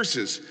few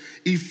verses.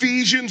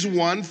 Ephesians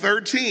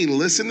 1:13.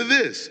 Listen to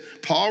this.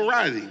 Paul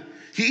writing.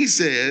 He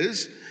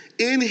says,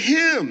 in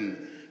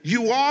him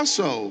you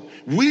also,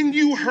 when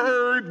you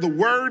heard the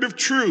word of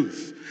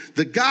truth,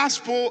 the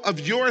gospel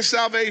of your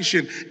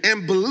salvation,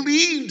 and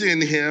believed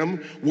in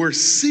him, were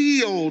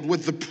sealed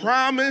with the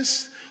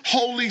promised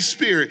Holy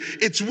Spirit.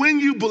 It's when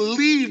you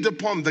believed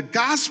upon the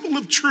gospel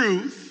of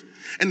truth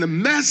and the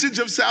message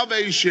of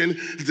salvation,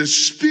 the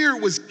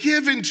Spirit was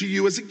given to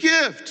you as a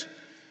gift.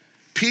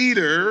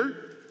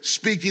 Peter,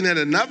 speaking at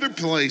another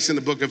place in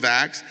the book of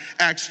Acts,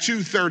 Acts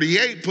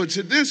 2:38, puts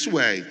it this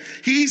way.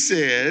 He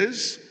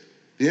says,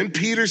 then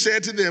Peter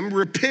said to them,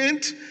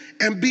 repent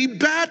and be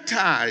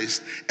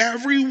baptized,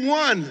 every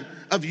one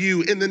of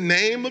you, in the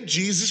name of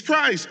Jesus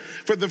Christ,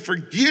 for the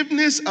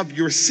forgiveness of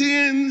your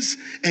sins,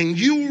 and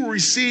you will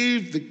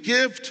receive the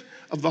gift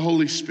of the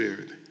Holy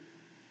Spirit.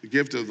 The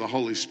gift of the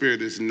Holy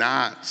Spirit is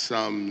not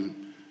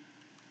some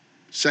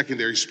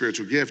secondary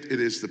spiritual gift.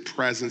 It is the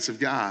presence of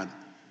God.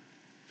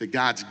 That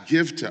God's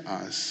gift to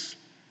us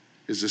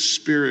is the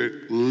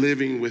Spirit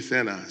living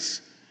within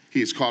us.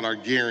 He is called our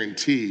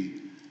guarantee.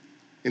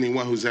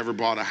 Anyone who's ever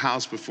bought a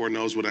house before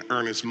knows what an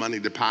earnest money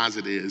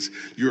deposit is.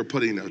 You're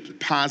putting a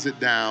deposit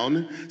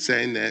down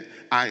saying that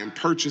I am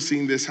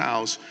purchasing this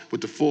house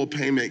with the full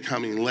payment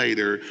coming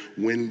later.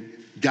 When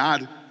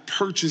God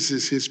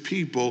purchases his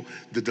people,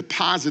 the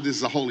deposit is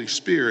the Holy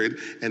Spirit,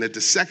 and at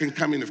the second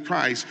coming of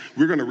Christ,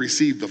 we're going to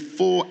receive the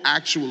full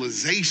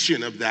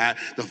actualization of that,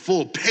 the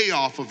full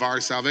payoff of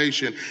our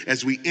salvation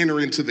as we enter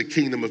into the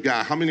kingdom of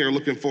God. How many are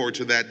looking forward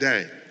to that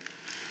day?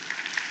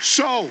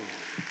 So,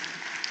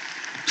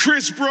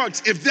 Chris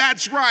Brooks, if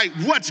that's right,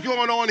 what's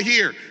going on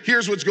here?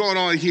 Here's what's going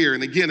on here.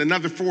 And again,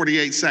 another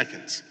 48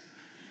 seconds.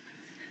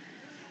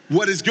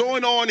 What is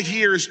going on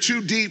here is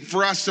too deep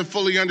for us to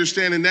fully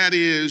understand, and that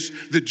is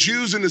the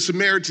Jews and the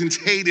Samaritans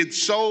hated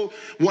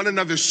one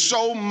another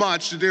so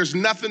much that there's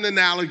nothing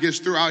analogous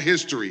throughout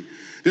history.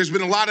 There's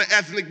been a lot of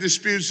ethnic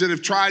disputes that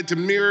have tried to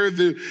mirror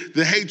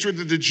the hatred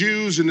that the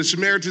Jews and the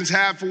Samaritans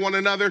have for one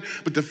another.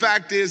 But the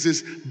fact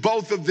is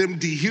both of them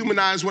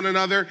dehumanized one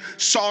another,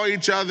 saw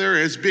each other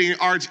as being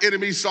arch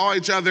enemies, saw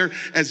each other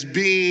as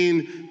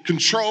being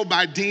controlled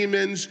by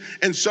demons.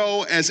 And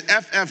so, as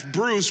F.F.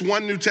 Bruce,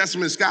 one New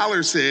Testament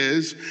scholar,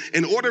 says,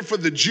 in order for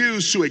the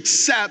Jews to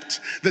accept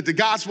that the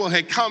gospel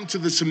had come to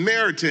the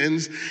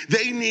Samaritans,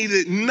 they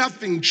needed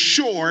nothing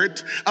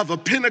short of a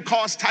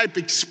Pentecost type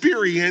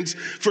experience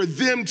for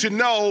them to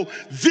know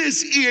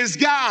this is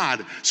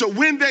God. So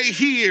when they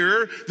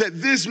hear that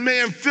this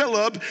man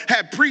Philip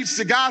had preached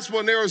the gospel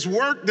and there was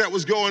work that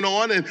was going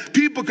on and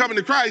people coming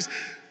to Christ,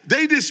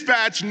 they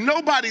dispatch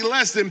nobody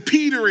less than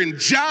Peter and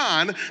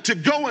John to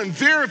go and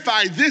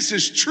verify this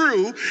is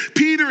true.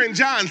 Peter and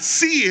John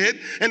see it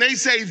and they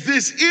say,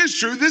 this is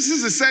true. This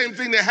is the same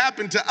thing that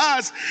happened to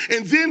us.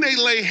 And then they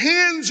lay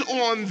hands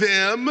on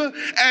them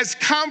as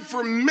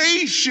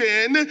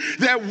confirmation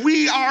that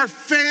we are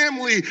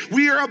family.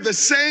 We are of the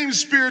same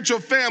spiritual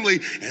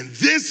family. And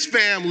this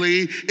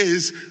family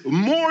is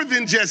more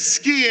than just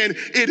skin.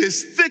 It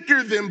is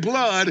thicker than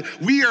blood.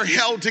 We are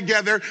held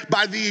together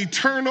by the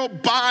eternal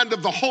bond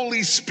of the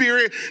Holy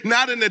Spirit,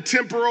 not in a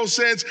temporal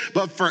sense,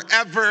 but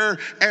forever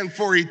and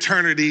for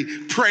eternity.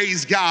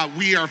 Praise God,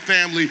 we are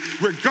family,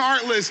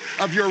 regardless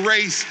of your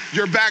race,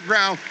 your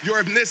background,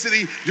 your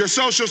ethnicity, your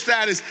social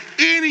status,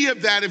 any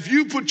of that. If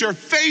you put your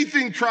faith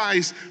in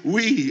Christ,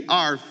 we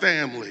are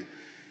family.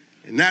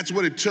 And that's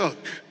what it took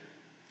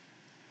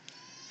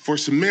for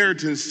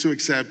Samaritans to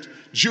accept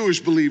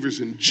Jewish believers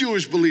and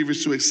Jewish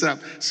believers to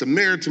accept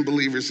Samaritan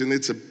believers. And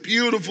it's a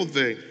beautiful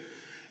thing.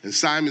 And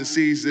Simon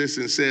sees this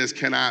and says,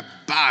 can I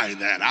buy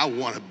that? I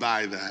want to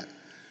buy that.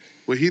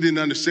 What he didn't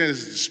understand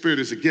is that the Spirit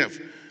is a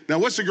gift. Now,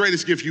 what's the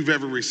greatest gift you've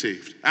ever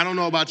received? I don't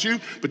know about you,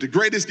 but the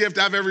greatest gift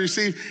I've ever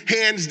received,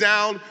 hands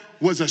down,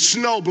 was a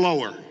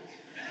snowblower.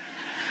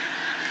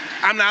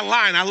 I'm not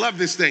lying. I love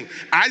this thing.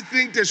 I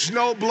think that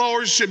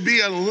snowblowers should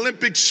be an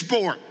Olympic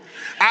sport.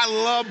 I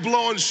love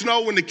blowing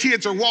snow when the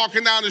kids are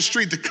walking down the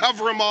street to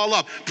cover them all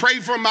up. Pray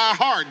for my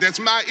heart. That's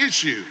my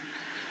issue.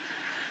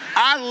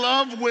 I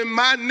love when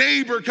my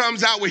neighbor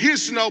comes out with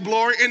his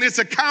snowblower and it's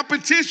a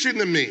competition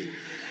to me.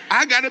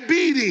 I got to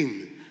beat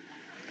him.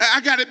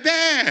 I got it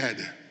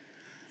bad.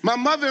 My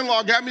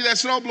mother-in-law got me that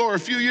snowblower a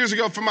few years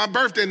ago for my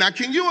birthday. Now,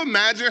 can you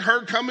imagine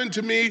her coming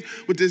to me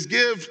with this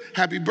gift?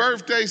 Happy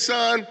birthday,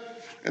 son.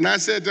 And I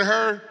said to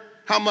her,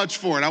 how much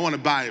for it? I want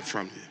to buy it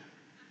from you.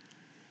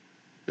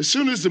 As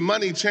soon as the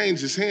money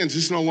changes hands,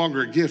 it's no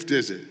longer a gift,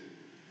 is it?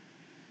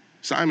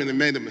 Simon had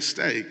made a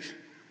mistake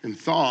and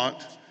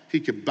thought he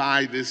could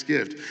buy this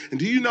gift. And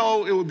do you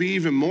know it would be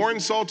even more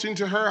insulting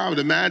to her, I would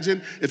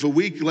imagine, if a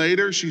week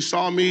later she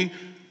saw me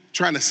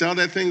trying to sell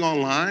that thing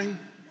online?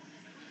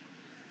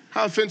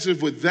 How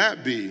offensive would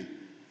that be?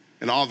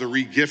 And all the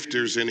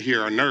re-gifters in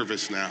here are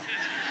nervous now.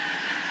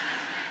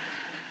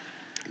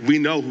 We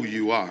know who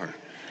you are.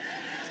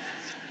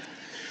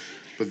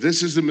 But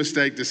this is the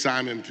mistake that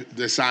Simon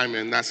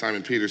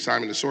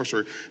the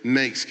sorcerer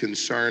makes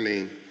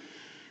concerning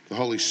the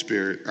Holy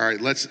Spirit. All right,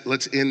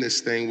 let's end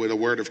this thing with a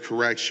word of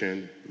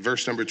correction.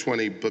 Verse number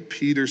 20, but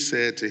Peter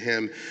said to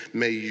him,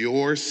 may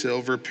your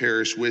silver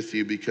perish with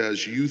you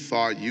because you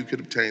thought you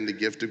could obtain the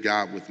gift of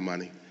God with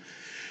money.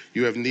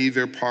 You have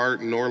neither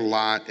part nor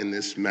lot in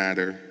this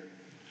matter,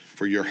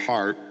 for your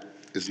heart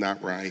is not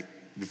right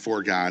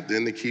before God.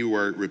 Then the key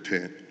word,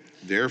 repent.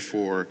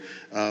 Therefore,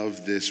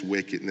 of this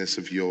wickedness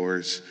of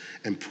yours,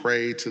 and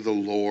pray to the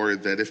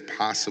Lord that if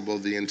possible,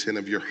 the intent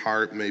of your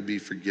heart may be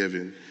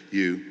forgiven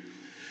you.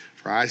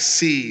 For I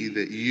see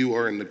that you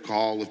are in the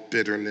gall of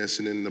bitterness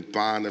and in the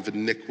bond of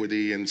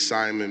iniquity. And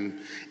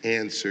Simon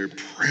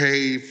answered,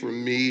 pray for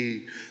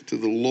me to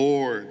the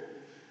Lord,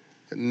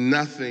 that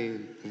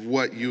nothing of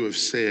what you have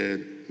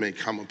said may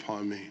come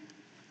upon me.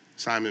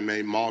 Simon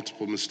made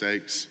multiple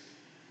mistakes,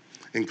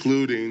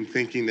 including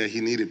thinking that he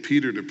needed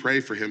Peter to pray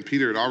for him.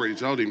 Peter had already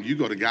told him, you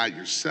go to God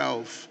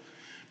yourself.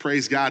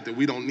 Praise God that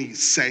we don't need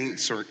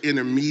saints or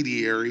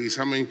intermediaries.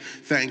 I mean,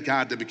 thank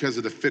God that because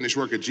of the finished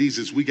work of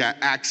Jesus, we got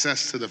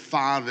access to the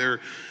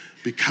Father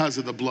because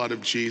of the blood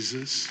of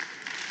Jesus.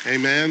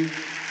 Amen.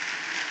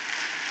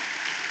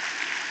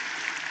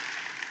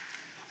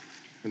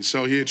 And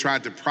so he had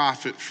tried to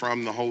profit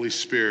from the Holy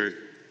Spirit.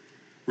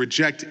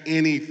 Reject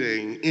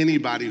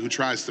anybody who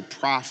tries to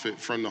profit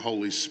from the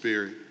Holy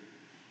Spirit.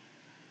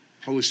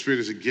 Holy Spirit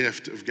is a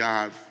gift of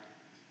God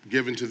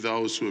given to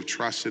those who have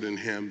trusted in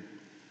him.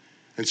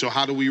 And so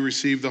how do we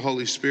receive the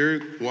Holy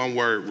Spirit? One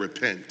word,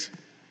 repent.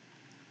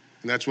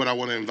 And that's what I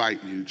want to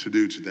invite you to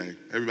do today.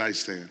 Everybody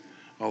stand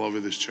all over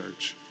this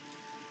church.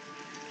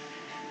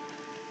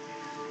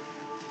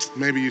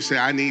 Maybe you say,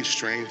 I need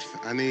strength.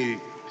 I need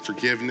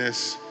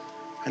forgiveness.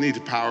 I need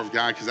the power of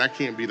God because I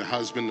can't be the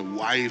husband, the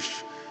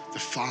wife, the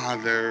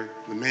father,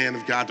 the man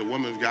of God, the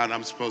woman of God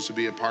I'm supposed to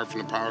be apart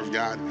from the power of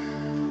God.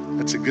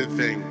 That's a good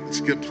thing. It's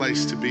a good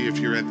place to be if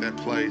you're at that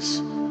place.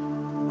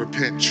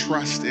 Repent,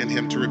 trust in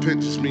him. To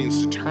repent just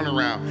means to turn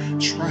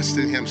around, trust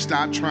in him.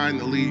 Stop trying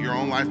to lead your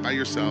own life by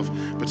yourself,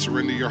 but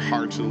surrender your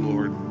heart to the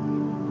Lord.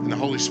 And the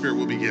Holy Spirit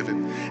will be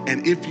given.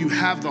 And if you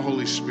have the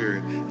Holy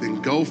Spirit,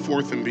 then go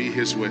forth and be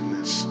his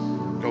witness.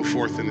 Go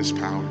forth in his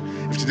power.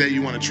 If today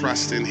you want to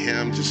trust in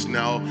him, just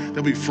know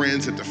there'll be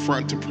friends at the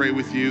front to pray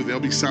with you. There'll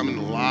be some in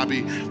the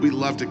lobby. We'd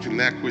love to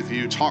connect with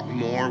you, talk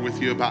more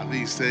with you about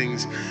these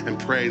things, and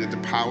pray that the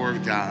power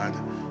of God,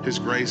 his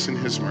grace and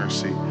his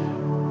mercy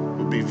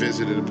will be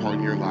visited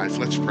upon your life.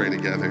 Let's pray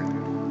together.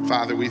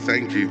 Father, we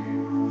thank you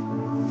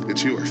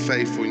that you are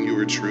faithful and you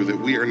are true, that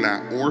we are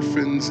not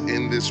orphans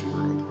in this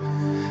world.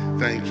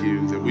 Thank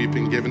you that we've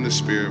been given the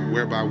Spirit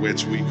whereby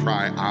which we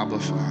cry, Abba,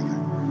 Father.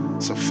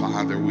 So,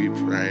 Father, we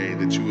pray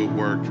that you will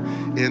work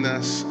in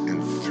us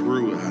and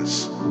through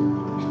us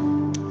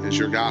as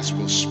your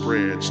gospel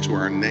spreads to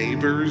our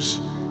neighbors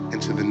and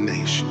to the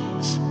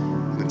nations.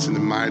 And it's in the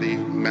mighty,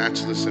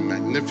 matchless, and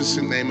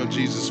magnificent name of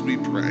Jesus we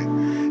pray.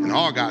 And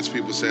all God's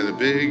people said a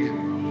big...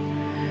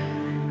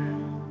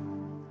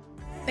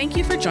 Thank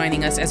you for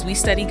joining us as we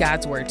study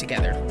God's Word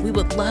together. We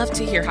would love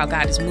to hear how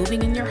God is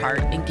moving in your heart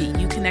and get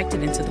you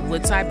connected into the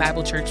Woodside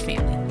Bible Church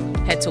family.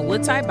 Head to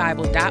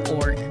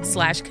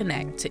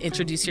woodsidebible.org/connect to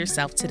introduce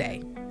yourself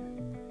today.